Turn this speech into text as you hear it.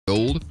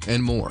gold,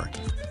 and more.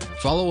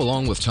 Follow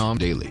along with Tom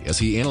daily as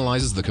he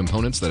analyzes the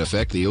components that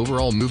affect the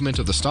overall movement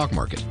of the stock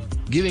market,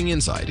 giving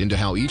insight into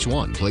how each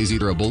one plays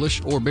either a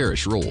bullish or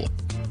bearish role.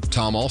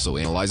 Tom also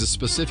analyzes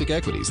specific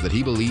equities that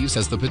he believes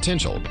has the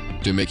potential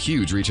to make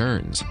huge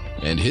returns,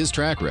 and his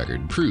track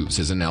record proves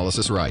his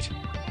analysis right.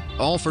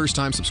 All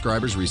first-time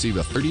subscribers receive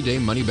a 30-day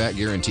money-back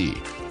guarantee.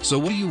 So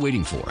what are you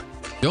waiting for?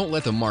 Don't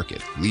let the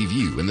market leave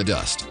you in the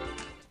dust.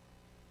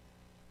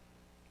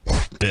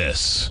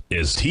 This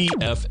is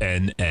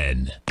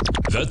TFNN,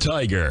 the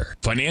Tiger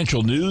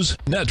Financial News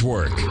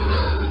Network.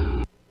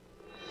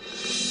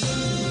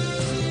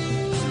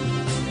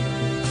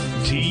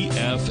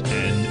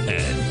 TFNN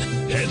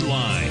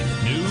Headline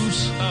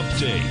News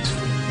Update.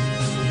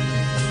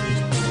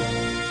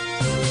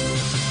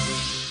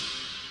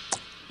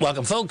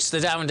 Welcome, folks.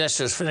 The Dow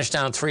Industrials finished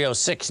down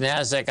 306,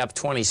 NASDAQ up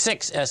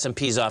 26,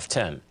 S&P's off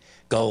 10.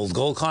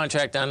 Gold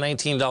contract down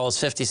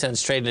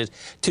 $19.50, traded at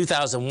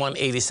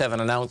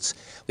 $2,187 an ounce.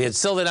 We had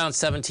silver down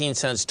 17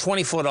 cents,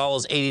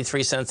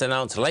 $24.83 an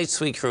ounce. Light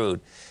sweet crude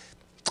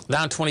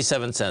down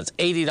 27 cents,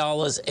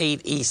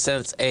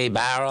 $80.80 a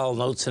barrel.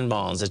 Notes and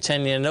bonds. A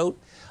 10-year note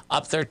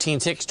up 13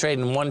 ticks,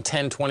 trading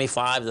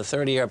 110.25. The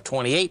 30-year up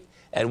 28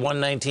 at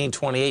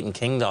 119.28. And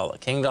King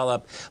Dollar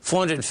up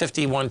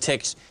 451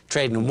 ticks,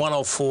 trading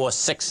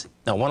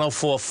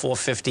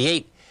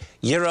 104.458.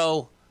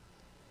 Euro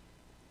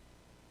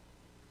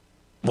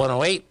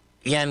 108,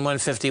 yen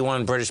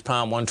 151, British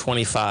pound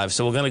 125.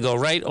 So we're going to go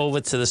right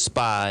over to the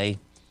SPY,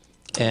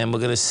 and we're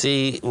going to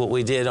see what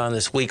we did on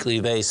this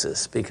weekly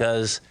basis,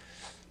 because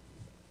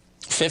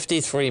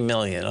 53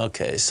 million.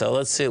 Okay, so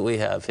let's see what we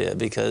have here,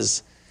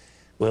 because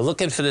we're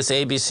looking for this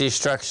ABC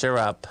structure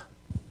up.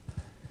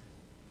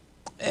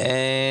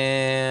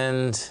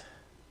 And,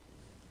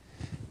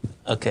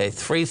 okay,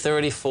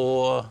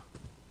 334.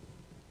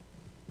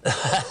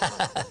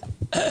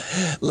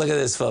 Look at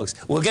this, folks.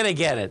 We're going to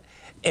get it.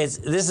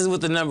 This is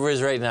what the number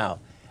is right now.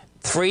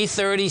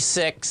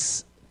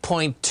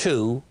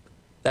 336.2.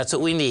 That's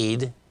what we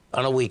need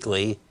on a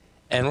weekly.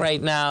 And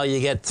right now you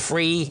get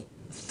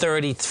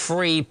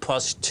 333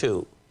 plus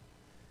 2.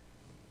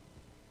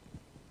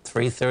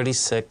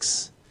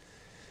 336.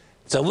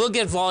 So we'll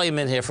get volume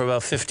in here for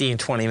about 15,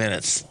 20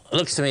 minutes. It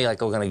looks to me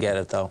like we're going to get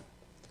it, though.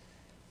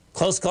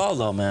 Close call,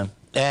 though, man.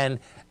 And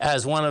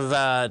as one of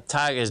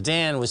Tiger's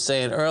Dan was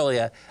saying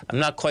earlier, I'm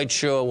not quite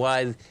sure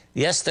why.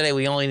 Yesterday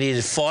we only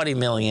needed 40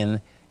 million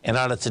in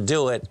order to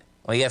do it.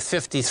 We got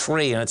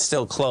 53 and it's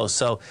still close.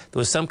 So there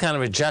was some kind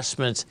of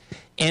adjustment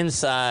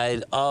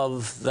inside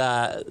of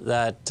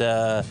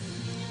that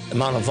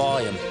amount of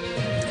volume.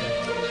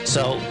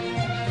 So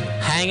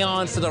hang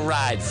on for the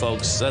ride,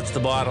 folks. That's the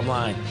bottom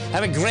line.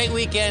 Have a great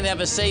weekend.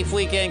 Have a safe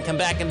weekend. Come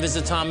back and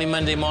visit Tommy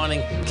Monday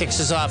morning. Kicks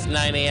us off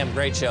 9 a.m.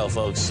 Great show,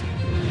 folks.